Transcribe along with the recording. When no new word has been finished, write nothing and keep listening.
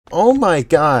Oh my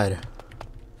god.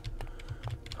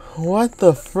 What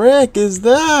the frick is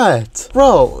that?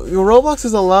 Bro, Roblox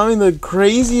is allowing the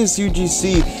craziest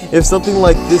UGC if something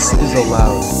like this is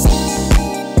allowed.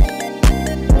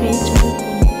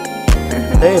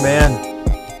 Hey man.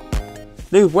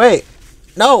 Dude, wait.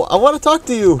 No, I want to talk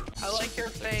to you. I like your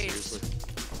face.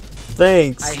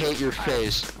 Thanks. I hate your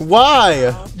face.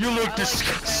 Why? You look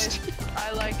disgusting.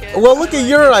 I like it. Well, look at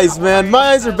your eyes, man. My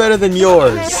eyes are better than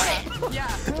yours.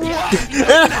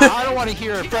 I don't want to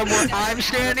hear it. From where I'm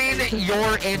standing,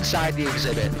 you're inside the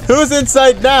exhibit. Who's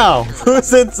inside now?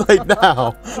 Who's inside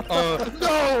now?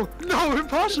 No,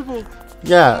 impossible.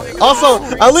 Yeah. Also,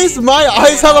 at least my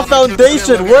eyes have a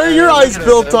foundation. Where are your eyes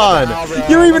built on?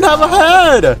 You don't even have a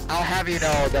head. I'll have you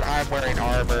know that I'm wearing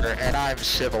armor and I'm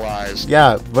civilized.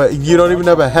 Yeah, but you don't even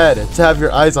have a head to have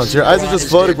your eyes on. So your eyes are just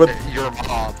floating with. Your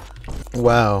mom.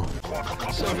 Wow.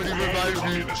 Somebody revive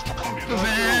me.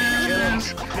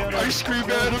 Please. I scream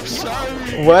out, I'm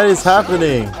sorry. What is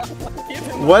happening?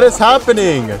 What is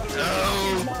happening?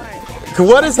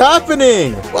 What is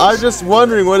happening? I'm just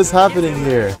wondering what is happening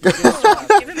here.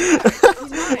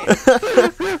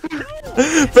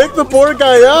 Pick the poor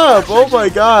guy up. Oh my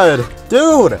god.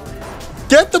 Dude.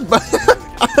 Get the...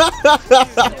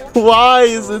 Why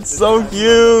is it so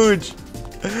huge?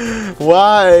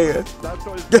 Why?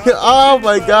 Oh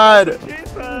my god.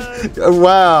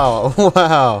 Wow.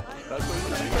 Wow.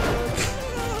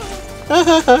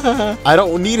 I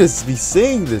don't need us to be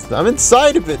saying this. I'm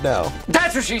inside of it now.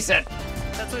 That's what she said.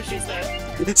 That's what she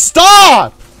said.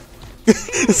 Stop!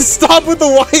 Stop with the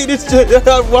white shit.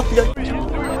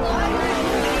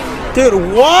 Dude,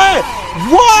 what?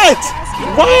 What?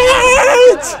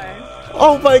 What?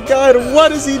 Oh my god,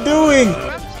 what is he doing?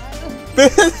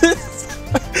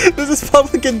 This is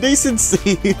public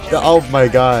indecency. Oh my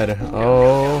god.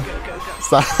 Oh.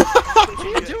 Stop.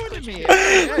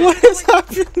 What is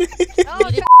happening?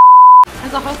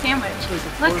 There's a whole sandwich.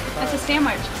 Look, it's a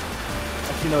sandwich.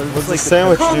 What's the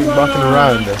sandwich doing walking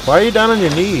around? Why are you down on your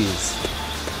knees?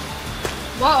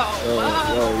 Whoa.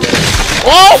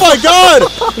 Oh my god!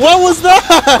 What was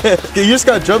that? You just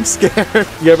got jump scared.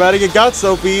 You're about to get got,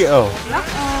 Soapy. Oh.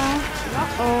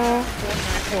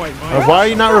 Why are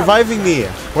you not reviving me?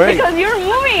 Wait. Because you're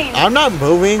moving. I'm not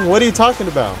moving. What are you talking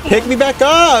about? Pick me back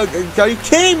up. Are you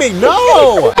kidding me?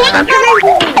 No!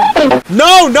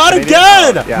 No, not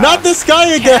again! Yeah. Not this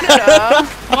guy again!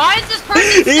 Why is this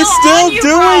person He's still still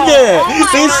doing it!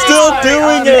 He's still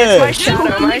doing it! My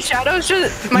shadow. My shadow's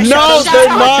just. My No, shadow's they're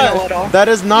just not. a little. That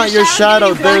is not your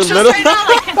shadow. They're little.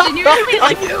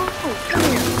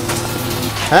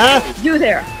 Huh? You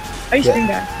there. Ice cream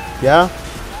guy. Yeah?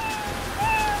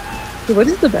 So what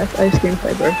is the best ice cream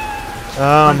flavor?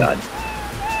 Oh god.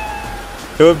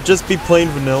 It would just be plain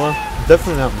vanilla.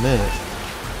 Definitely not mint.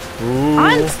 Ooh.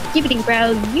 On skippity,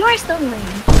 bro. You are still lame.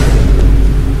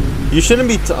 You shouldn't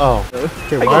be oh.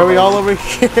 Okay, why are we all over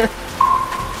here?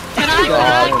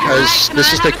 Because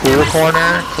this is the cool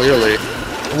corner, clearly.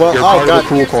 Well, You're oh part god. of the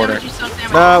cool corner.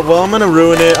 Well, I'm gonna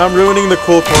ruin it. I'm ruining the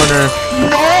cool corner.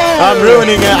 I'm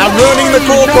ruining it. I'm ruining the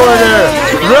cool corner.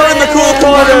 Ruin the cool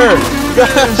corner.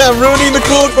 I'm ruining the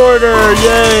cool corner.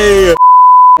 Yay.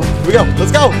 Here we go.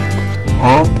 Let's go.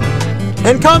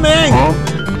 Incoming.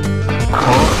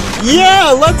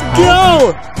 Yeah, let's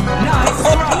go.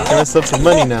 Get myself some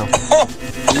money now.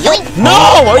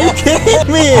 No, are you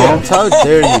kidding me? How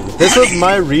dare you? This was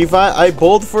my revive. I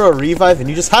bowled for a revive and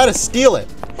you just had to steal it.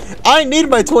 I need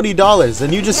my $20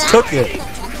 and you just took it.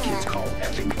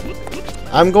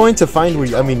 I'm going to find where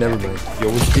you, I mean, never mind. Yo,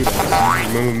 what's good?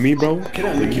 Remember me, bro?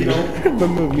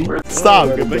 Remember me?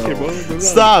 Stop.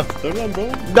 Stop. Don't run,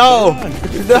 bro. No.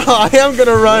 No, I am going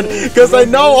to run because I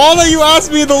know all that you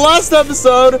asked me in the last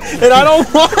episode and I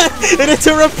don't want it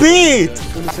to repeat. I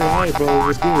want to say hi, bro.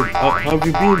 What's good? How have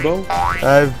you been, bro?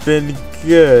 I've been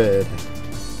good.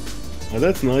 Oh,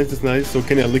 that's nice. That's nice. So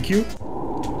can I lick you?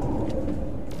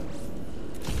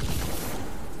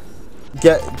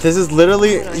 Yeah, this is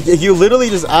literally, you literally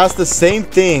just asked the same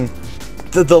thing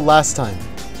the last time.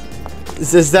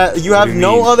 Is that you have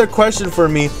no other question for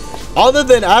me other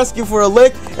than ask you for a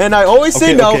lick, and I always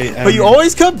say no, but you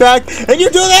always come back and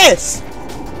you do this.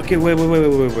 Okay, wait.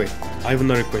 I have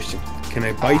another question. Can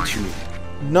I bite you?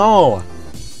 No.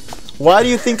 Why do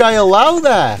you think I allow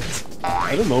that?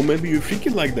 I don't know. Maybe you're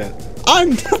freaking like that.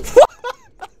 I'm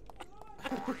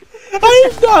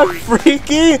not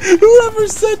freaky. Whoever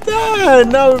said that?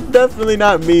 No, definitely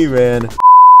not me, man.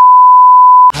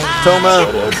 Toma,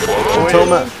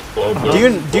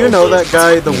 do you know that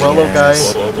guy, the Wello guy?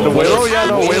 The Willow? Yeah,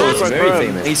 no, Willow's very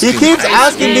famous. He keeps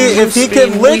asking me if he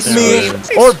can lick me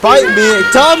or bite me.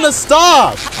 Tell him to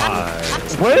stop.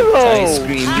 Bueno!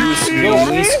 scream, you scream,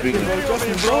 we scream.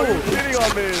 Bro,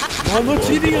 I'm not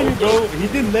cheating on you, bro. He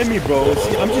didn't let me, bro.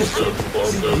 See, I'm just. He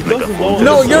doesn't know.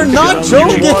 No, you're not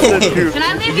joking. Can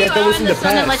I leave you Yeah, that out was in in the the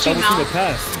sun and let past. you That was in the melt?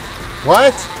 past.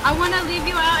 What? I want to leave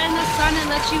you out in the sun and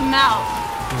let you melt.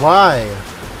 Why?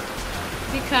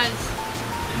 Because,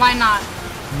 why not?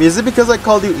 Is it because I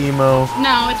called you emo?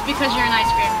 No, it's because you're an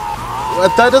ice cream.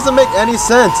 That doesn't make any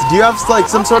sense. Do you have like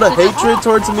some sort of hatred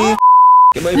towards me?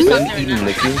 Can my friend even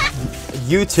lick you?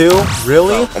 You too?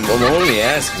 Really? I'm only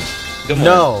asking. Come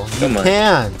No, on. you Come on.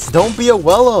 can't. Don't be a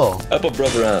wello. Help a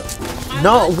brother out.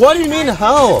 No, what do you mean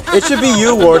help? It should be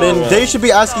you, Warden. They should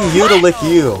be asking you to lick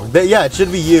you. Yeah, it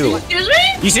should be you. Excuse me?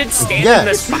 You should stand Yes. in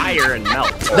this fire and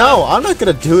melt. No, I'm not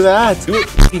gonna do that. Do it.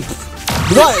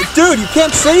 What? Dude, you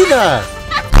can't say that.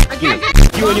 You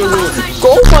and your rules.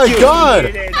 Oh my god.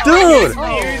 Dude,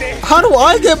 how do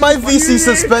I get my VC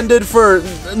suspended for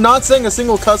not saying a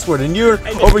single cuss word and you're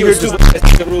over here just...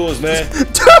 the rules, man.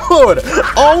 Dude!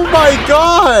 Oh my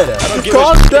god!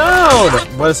 Calm down!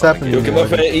 What is happening? Yo, can my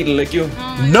friend eat and lick you?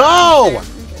 No!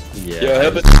 Yo,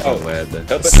 help it out.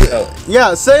 Help it out.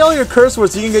 Yeah, say all your curse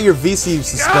words so you can get your VC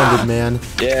suspended, man.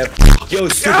 Yeah. Yo,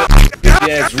 stupid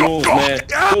ass rules, man.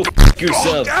 Go f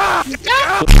yourself.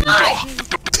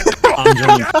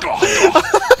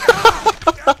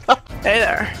 Hey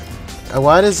there.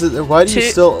 Why is he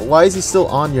still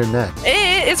on your neck?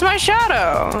 It's my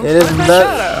shadow. It is It's my that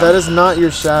shadow. that is not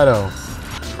your shadow.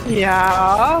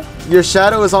 Yeah. Your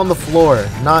shadow is on the floor,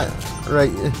 not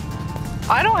right.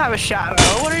 I don't have a shadow.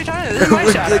 What are you trying to do? This is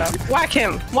my shadow. Whack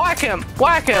him. Whack him.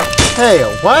 Whack him. Hey,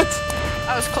 what?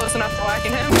 I was close enough to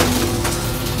whacking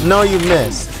him. No, you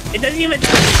missed. It doesn't even.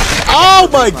 Oh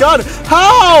my god!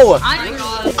 How?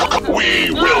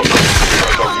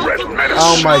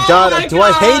 Oh my god! Do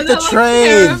I hate the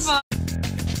trains?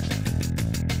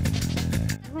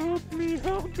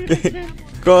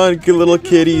 Go on, good little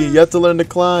kitty. You have to learn to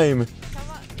climb.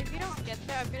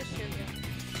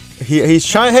 He's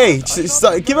trying. Hey,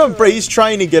 give him a break. He's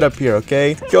trying to get up here.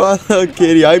 Okay. Go on, little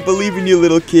kitty. I believe in you,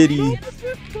 little kitty.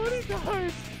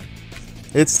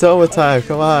 It's Toma time.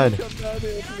 Come on.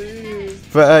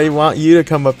 But I want you to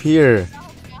come up here.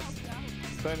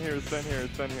 Stand here, stand here,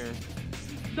 stand here.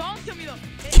 Don't give me the...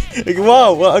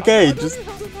 Whoa, well, okay, just...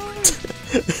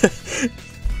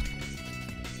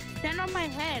 Stand on my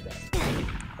head.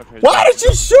 Okay, Why did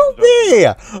you shoot me?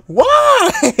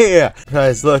 Why?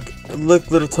 Guys, look,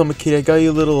 little Toma kitty, I got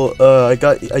you a little, I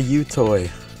got a you toy.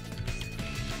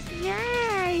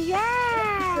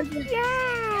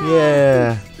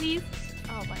 Yeah. Please.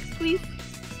 Oh my, please.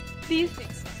 Please.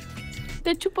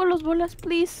 Te chupo los bolas,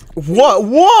 please. What?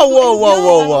 Whoa, whoa, whoa,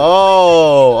 whoa,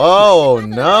 whoa. Oh,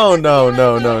 no, no,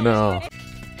 no, no, no.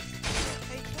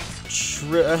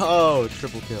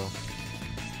 Triple kill.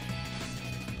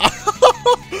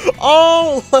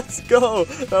 Oh, let's go.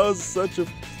 That was such a...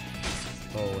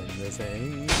 Oh, in this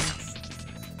hands.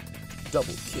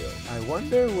 Double kill. I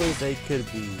wonder where they could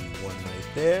be. One right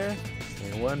there,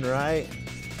 and one right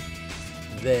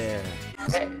there.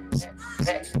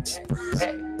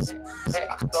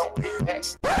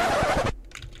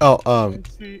 Oh, I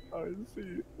see,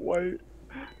 white.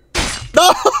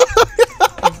 No!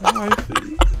 I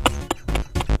see.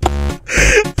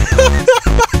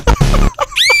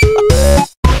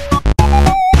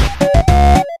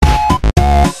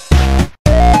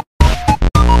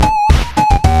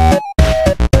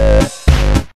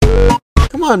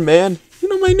 Come on, man. You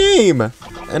know my name.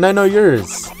 And I know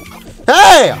yours.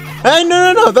 Hey! Hey,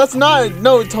 no, no, no. That's not...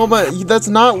 No, Toma, that's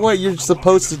not what you're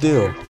supposed to do.